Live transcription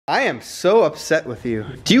I am so upset with you.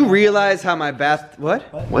 Do you realize how my bath... What?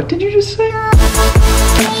 What did you just say?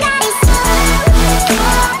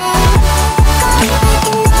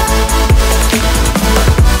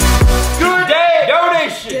 Good day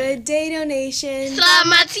donation! Good day donation.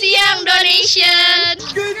 Selamat siang donation.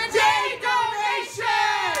 Good day donation!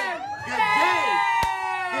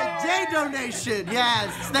 Good day donation.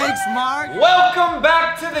 Yes. Thanks, Mark. Welcome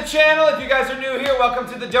back to the channel. If you guys are new here,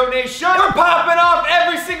 welcome to the donation. We're popping off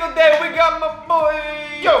every single day. We got my boy,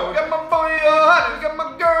 we got my boy Johannes, we got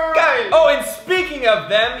my girl, guys. Oh, and speaking of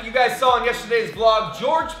them, you guys saw in yesterday's vlog,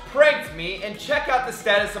 George pranked me, and check out the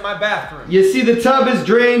status of my bathroom. You see the tub is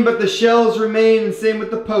drained, but the shells remain, and same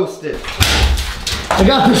with the post-it. I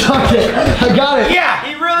got the socket. I got it. Yeah,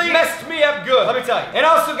 he really messed me up good, let me tell you. And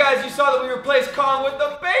also, guys, you saw that we replaced Colin with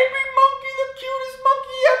the baby monkey, the cutest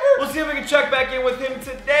monkey ever. We'll see if we can check back in with him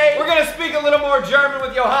today. We're gonna speak a little more German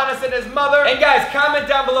with Johannes and his mother. And guys, comment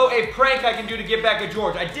down below a prank I can do to get back at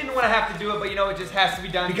George. I didn't want to have to do it, but you know, it just has to be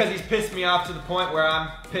done because he's pissed me off to the point where I'm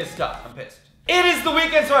pissed off. I'm pissed. It is the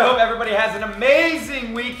weekend, so I hope everybody has an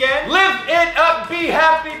amazing weekend. Live it up, be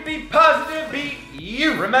happy, be positive, be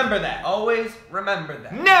you. Remember that. Always remember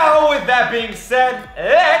that. Now, with that being said,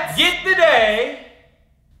 let's get the day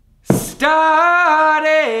started.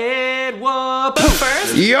 Whoop.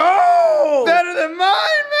 First. Yo! Better than mine,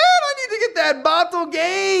 man. I need to get that bottle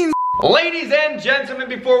gains. Ladies and gentlemen,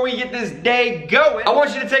 before we get this day going, I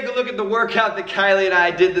want you to take a look at the workout that Kylie and I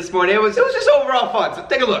did this morning. It was just overall fun, so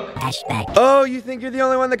take a look. Hashtag. Oh, you think you're the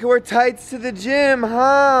only one that can wear tights to the gym,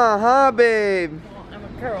 huh? Huh, babe? Well, I'm a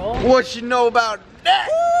girl. What you know about that?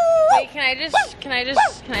 Wait, can I just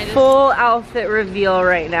full outfit reveal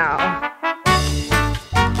right now?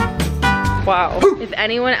 Wow. If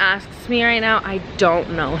anyone asks me right now, I don't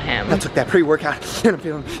know him. I took that pre-workout and I'm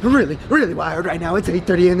feeling really, really wired right now. It's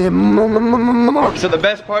 8:30 in the morning. So the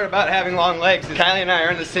best part about having long legs is Kylie and I are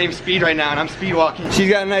in the same speed right now, and I'm speed walking. She's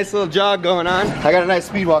got a nice little jog going on. I got a nice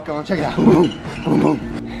speed walk going. Check it out. Boom, boom, boom.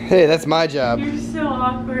 Hey, that's my job. You're so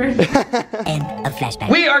awkward. And a flashback.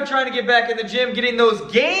 We are trying to get back in the gym, getting those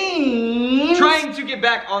gains. Trying to get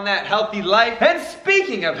back on that healthy life. And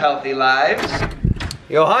speaking of healthy lives,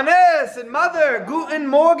 Johannes and mother, guten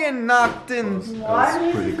Morgen, Nachtens. That's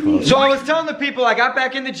pretty close. So I was telling the people I got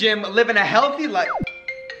back in the gym, living a healthy life.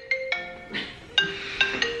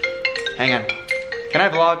 Hang on. Can I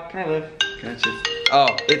vlog? Can I live? Can I just... Oh,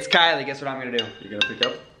 it's Kylie. Guess what I'm gonna do? You're gonna pick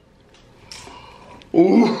up?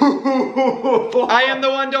 Ooh. I am the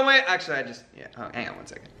one, don't wait. Actually, I just, yeah, oh, hang on one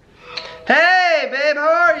second. Hey, babe, how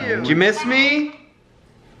are you? Did you miss me?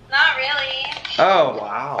 Not really. Oh,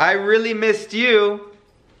 Wow. I really missed you.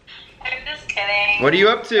 I'm just kidding. What are you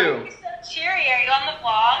up to? You're so cheery. Are you on the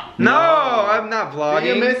vlog? No, I'm not vlogging.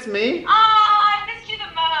 Did you miss me? Oh, I missed you the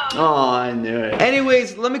most. Oh, I knew it.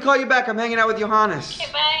 Anyways, let me call you back. I'm hanging out with Johannes. Okay,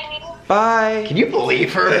 bye. Bye. Can you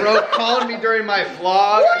believe her, bro, calling me during my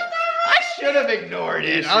vlog? I should have ignored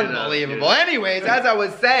it. Unbelievable. Anyways, as I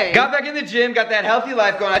was saying, got back in the gym, got that healthy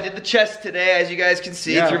life going. I did the chest today, as you guys can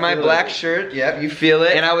see, Yeah, through my black shirt. Yep, you feel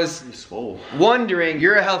it. And I was wondering,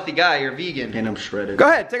 you're a healthy guy, you're vegan. And I'm shredded. Go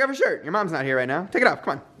ahead, take off your shirt. Your mom's not here right now. Take it off,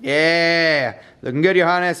 come on. Yeah, looking good,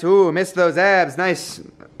 Johannes. Ooh, missed those abs. Nice,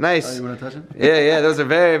 nice. Oh, you wanna touch it? Yeah, those are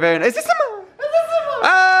very, very nice. Is this some?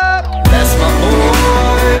 That's my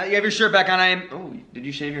boy. You have your shirt back on. Oh, did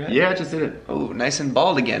you shave your head? Yeah, I just did it. Oh, nice and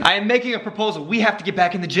bald again. I am making a proposal. We have to get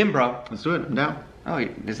back in the gym, bro. Let's do it. I'm down. Oh,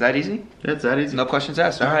 is that easy? Yeah, it's that easy. No questions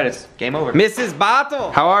asked. All right, it's game over. Mrs.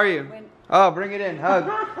 Bottle, how are you? Oh, bring it in. Hug.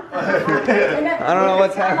 I don't know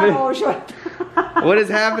what's happening. What is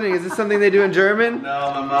happening? Is this something they do in German?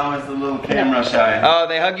 No, my mom is a little camera shy. Oh,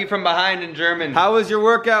 they hug you from behind in German. How was your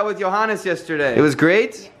workout with Johannes yesterday? It was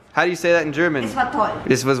great? How do you say that in German? Es war toll.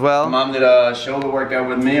 This was well? Mom did a shoulder workout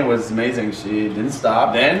with me. It was amazing. She didn't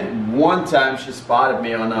stop. Then one time she spotted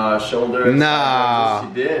me on a shoulder. Nah.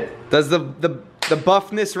 She did. Does the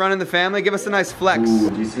buffness run in the family? Give us a nice flex. Ooh,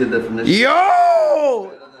 do you see the definition?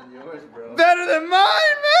 Yo! Better than yours, bro. Better than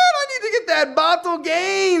mine, man. I need to get that bottle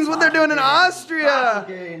gains. What they're doing in Austria.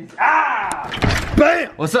 Ah! Bam!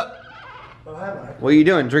 What's up? What are you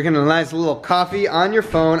doing? Drinking a nice little coffee on your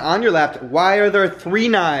phone, on your laptop. Why are there 3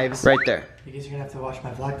 knives right there? Because you're gonna have to watch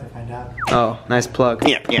my vlog to find out. Oh, nice plug.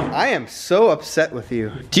 Yeah. I am so upset with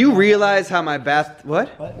you. Do you realize how my bath... What?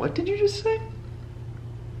 What did you just say?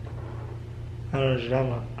 I don't know what you're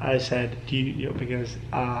talking about. I said, because,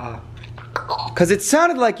 Because it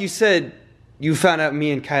sounded like you said you found out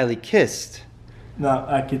me and Kylie kissed. No,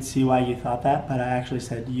 I could see why you thought that, but I actually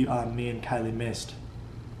said me and Kylie missed.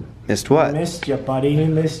 Missed what? Missed you, buddy. We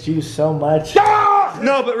missed you so much.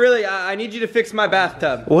 No, but really, I need you to fix my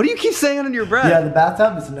bathtub. What do you keep saying under your breath? Yeah, the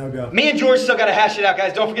bathtub is a no-go. Me and George still gotta hash it out,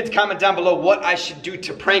 guys. Don't forget to comment down below what I should do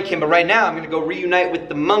to prank him. But right now, I'm gonna go reunite with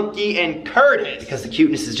the monkey and Curtis because the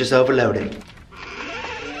cuteness is just overloaded.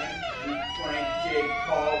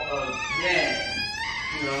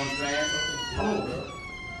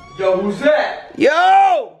 Yo, who's that? Yo!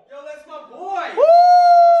 Yo, that's my boy!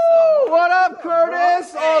 Woo! What up,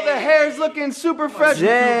 Curtis? Oh, the hair's looking super fresh.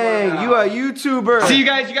 Dang, you a YouTuber. See, you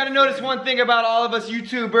guys, you gotta notice one thing about all of us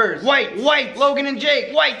YouTubers. White, Logan and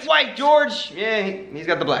Jake. White, George. Yeah, he's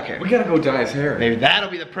got the black hair. We gotta go dye his hair. Maybe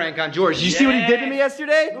that'll be the prank on George. Did you see what he did to me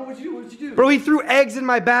yesterday? No, what'd you do? Bro, he threw eggs in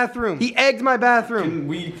my bathroom. He egged my bathroom. Can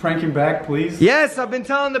we prank him back, please? Yes, I've been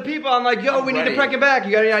telling the people. I'm like, yo, we need to prank him back.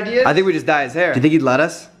 You got any ideas? I think we just dye his hair. Do you think he'd let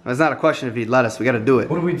us? It's not a question if he'd let us. We gotta do it.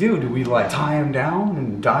 What do we do? Do we like tie him down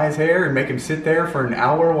and dye his hair and make him sit there for an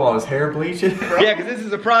hour while his hair bleaches? Yeah, because this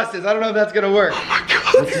is a process. I don't know if that's gonna work. Oh my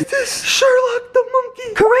God, look at this. Sherlock the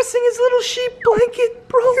monkey caressing his little sheep blanket,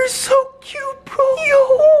 bro. You're so cute, bro.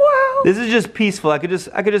 Yo, wow. This is just peaceful. I could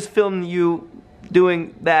just film you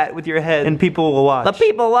doing that with your head and people will watch. The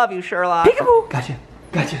people love you, Sherlock. Peekaboo. Gotcha.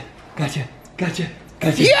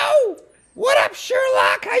 Yo! What up,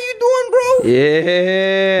 Sherlock? How you doing, bro?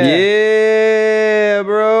 Yeah,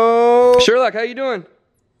 bro. Sherlock, how you doing?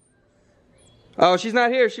 Oh, she's not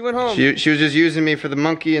here. She went home. She was just using me for the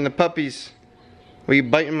monkey and the puppies. Were you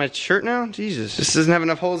biting my shirt now? Jesus, this doesn't have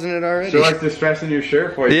enough holes in it already. Sherlock's distressing your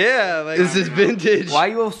shirt for you. Yeah, like this is vintage. Why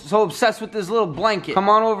are you so obsessed with this little blanket? Come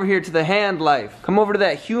on over here to the hand life. Come over to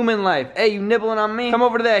that human life. Hey, you nibbling on me? Come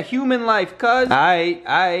over to that human life, cuz.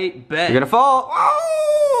 I bet. You're gonna fall.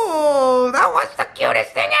 Oh, that was the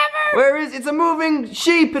cutest thing ever. Where is it's a moving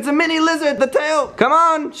sheep? It's a mini lizard, the tail. Come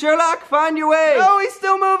on, Sherlock, find your way. Oh, he's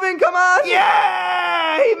still moving, come on.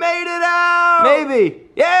 Yeah, he made it out. Maybe.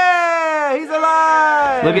 Yeah, he's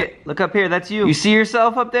alive. Look up here, that's you. You see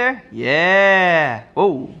yourself up there? Yeah.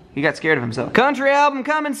 Whoa, he got scared of himself. Country album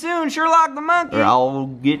coming soon, Sherlock the Monkey. Or I'll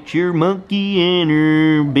get your monkey in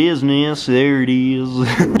her business, there it is.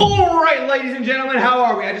 Alright, ladies and gentlemen, how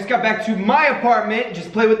are we? I just got back to my apartment,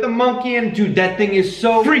 just played with the monkey, and dude, that thing is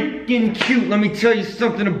so freaking cute. Let me tell you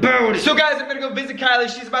something about it. So guys, I'm gonna go visit Kylie.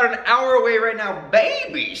 She's about an hour away right now,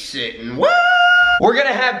 babysitting. What? We're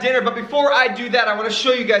gonna have dinner, but before I do that, I wanna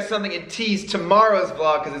show you guys something and tease tomorrow's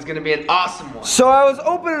vlog, because it's gonna be an awesome one. So I was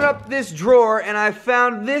opening up this drawer, and I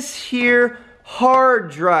found this here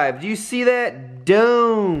hard drive. Do you see that?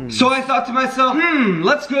 Dome. So I thought to myself,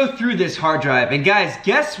 let's go through this hard drive. And guys,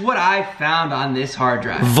 guess what I found on this hard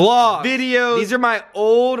drive? Vlog videos. These are my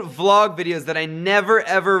old vlog videos that I never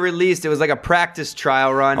ever released. It was like a practice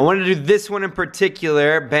trial run. I wanted to do this one in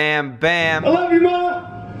particular. Bam, bam. I love you, Ma.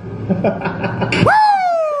 2,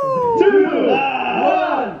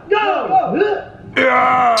 1, go!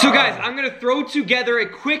 So guys, I'm gonna throw together a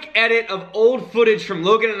quick edit of old footage from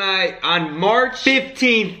Logan and I on March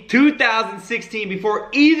 15th, 2016, before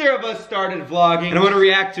either of us started vlogging. And I wanna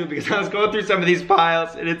react to it because I was going through some of these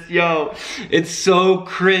files and it's so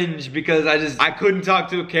cringe because I couldn't talk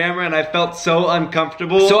to a camera and I felt so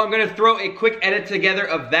uncomfortable. So I'm gonna throw a quick edit together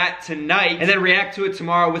of that tonight and then react to it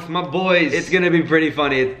tomorrow with my boys. It's gonna be pretty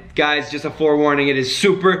funny. Guys, just a forewarning, it is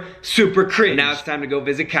super, super cringe. Now it's time to go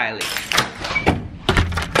visit Kylie.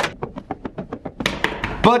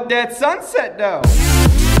 But that sunset though.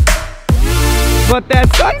 But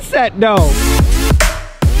that sunset though.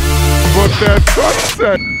 But that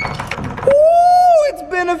sunset. Ooh, it's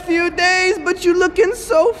been a few days, but you looking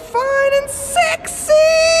so fine and sexy.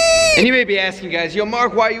 And you may be asking guys, yo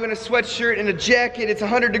Mark, why are you in a sweatshirt and a jacket? It's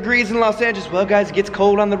 100 degrees in Los Angeles. Well guys, it gets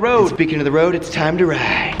cold on the road. And speaking of the road, it's time to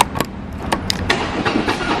ride.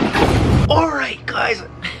 All right guys.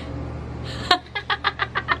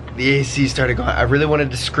 The AC started going. I really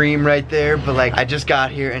wanted to scream right there, but like I just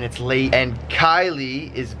got here and it's late. And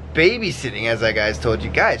Kylie is babysitting, as I guys told you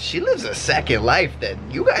guys. She lives a second life that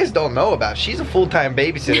you guys don't know about. She's a full-time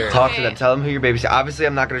babysitter. Talk to them, tell them who you're babysitting. Obviously,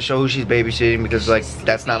 I'm not gonna show who she's babysitting because like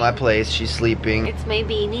that's not my place. She's sleeping. It's my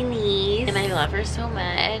baby niece, and I love her so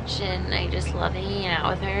much, and I just love hanging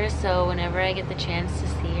out with her. So whenever I get the chance to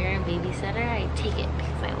see her and babysit her, I take it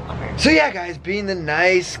because I love her. So yeah, guys, being the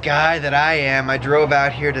nice guy that I am, I drove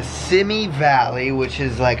out here to Simi Valley, which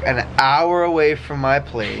is like an hour away from my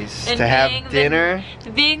place, and to have dinner.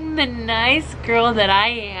 Being the nice girl that I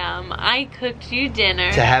am, I cooked you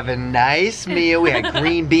dinner. To have a nice meal. We had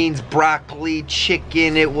green beans, broccoli,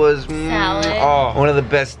 chicken. It was salad. Oh, one of the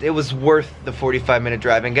best. It was worth the 45-minute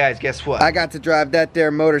drive. And guys, guess what? I got to drive that there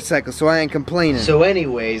motorcycle, so I ain't complaining. So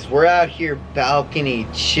anyways, we're out here balcony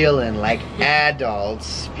chilling like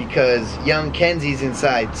adults because young Kenzie's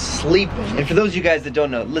inside sleeping. And for those of you guys that don't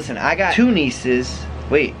know, listen, I got 2 nieces.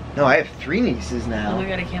 Wait, no, I have 3 nieces now. Oh my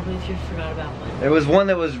god, I can't believe you forgot about one. There was one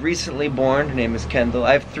that was recently born. Her name is Kendall.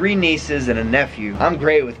 I have 3 nieces and a nephew. I'm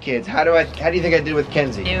great with kids. How do you think I did with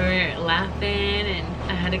Kenzie? They were laughing and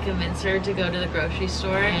I had to convince her to go to the grocery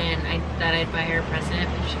store and I thought I'd buy her a present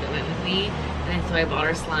if she went with me. And so I bought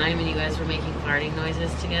her slime and you guys were making farting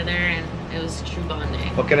noises together and it was true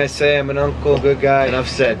bonding. What can I say? I'm an uncle, good guy. Enough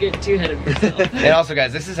said. Don't get too ahead of yourself. And also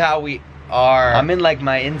guys, this is how we are. I'm in like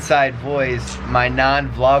my inside voice, my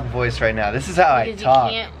non-vlog voice right now. This is how I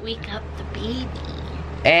talk. You can't wake up the baby.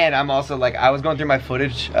 And I'm also like, I was going through my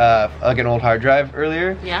footage, like an old hard drive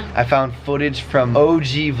earlier. Yeah. I found footage from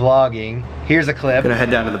OG vlogging. Here's a clip. Gonna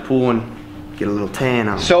head down to the pool and get a little tan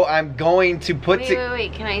on. So I'm going to put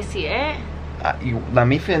Wait, can I see it? Let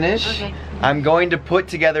me finish. Okay. I'm going to put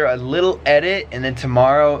together a little edit and then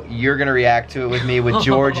tomorrow you're gonna react to it with me with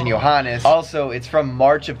George and Johannes. Also, it's from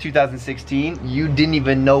March of 2016. You didn't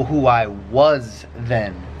even know who I was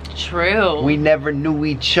then. True. We never knew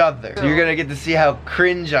each other. So you're gonna get to see how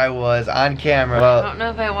cringe I was on camera. Well, I don't know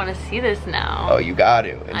if I want to see this now. oh, you got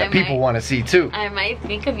to. And the people want to see too. I might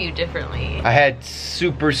think of you differently. I had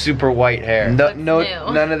super white hair.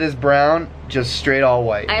 None of this brown, just straight all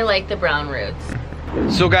white. I like the brown roots.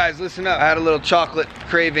 So guys, listen up. I had a little chocolate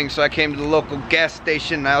craving, so I came to the local gas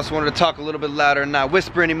station. I also wanted to talk a little bit louder and not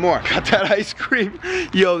whisper anymore. Got that ice cream.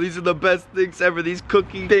 Yo, these are the best things ever. These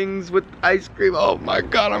cookie things with ice cream. Oh my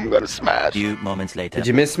God, I'm gonna smash. A few moments later. Did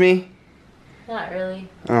you miss me? Not really.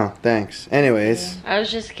 Oh, thanks. Anyways. I was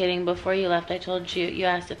just kidding. Before you left, I told you, you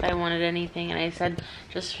asked if I wanted anything, and I said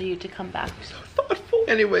just for you to come back. So thoughtful.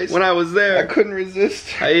 Anyways, when I was there, I couldn't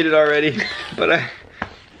resist. I ate it already, but I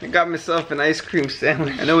got myself an ice cream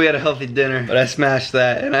sandwich. I know we had a healthy dinner, but I smashed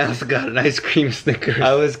that, and I also got an ice cream Snickers.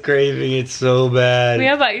 I was craving it so bad. We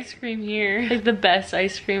have ice cream here. Like the best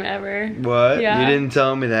ice cream ever. What? Yeah. You didn't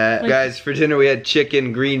tell me that. Like, guys, for dinner we had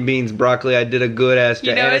chicken, green beans, broccoli. I did a good ass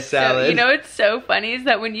and a salad. You know what's so funny is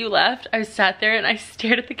that when you left, I sat there and I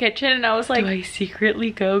stared at the kitchen and I was like, do I secretly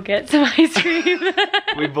go get some ice cream?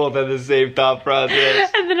 We both had the same thought process.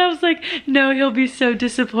 And then I was like, no, he'll be so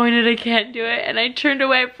disappointed I can't do it. And I turned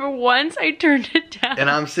away. For once, I turned it down. And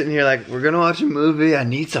I'm sitting here like, we're gonna watch a movie. I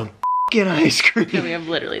need some fucking ice cream. Yeah, we have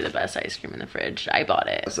literally the best ice cream in the fridge. I bought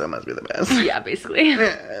it. So it must be the best. Yeah, basically.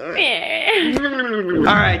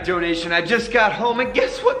 Alright, donation. I just got home and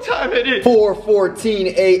guess what time it is?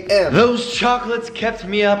 4:14 a.m. Those chocolates kept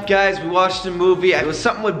me up, guys. We watched a movie. It was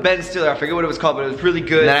something with Ben Stiller. I forget what it was called, but it was really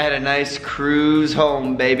good. And I had a nice cruise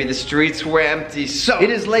home, baby. The streets were empty. So it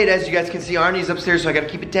is late, as you guys can see. Arnie's upstairs, so I gotta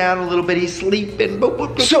keep it down a little bit. He's sleeping.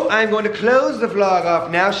 So I'm going to close the vlog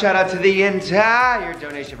off now. Shout out to the entire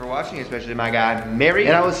donation for watching, especially my guy Mary.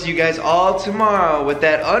 And I will see you guys all tomorrow with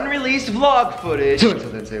that unreleased vlog footage. So until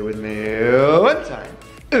then, say it with me one time.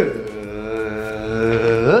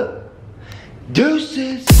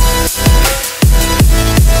 Deuces.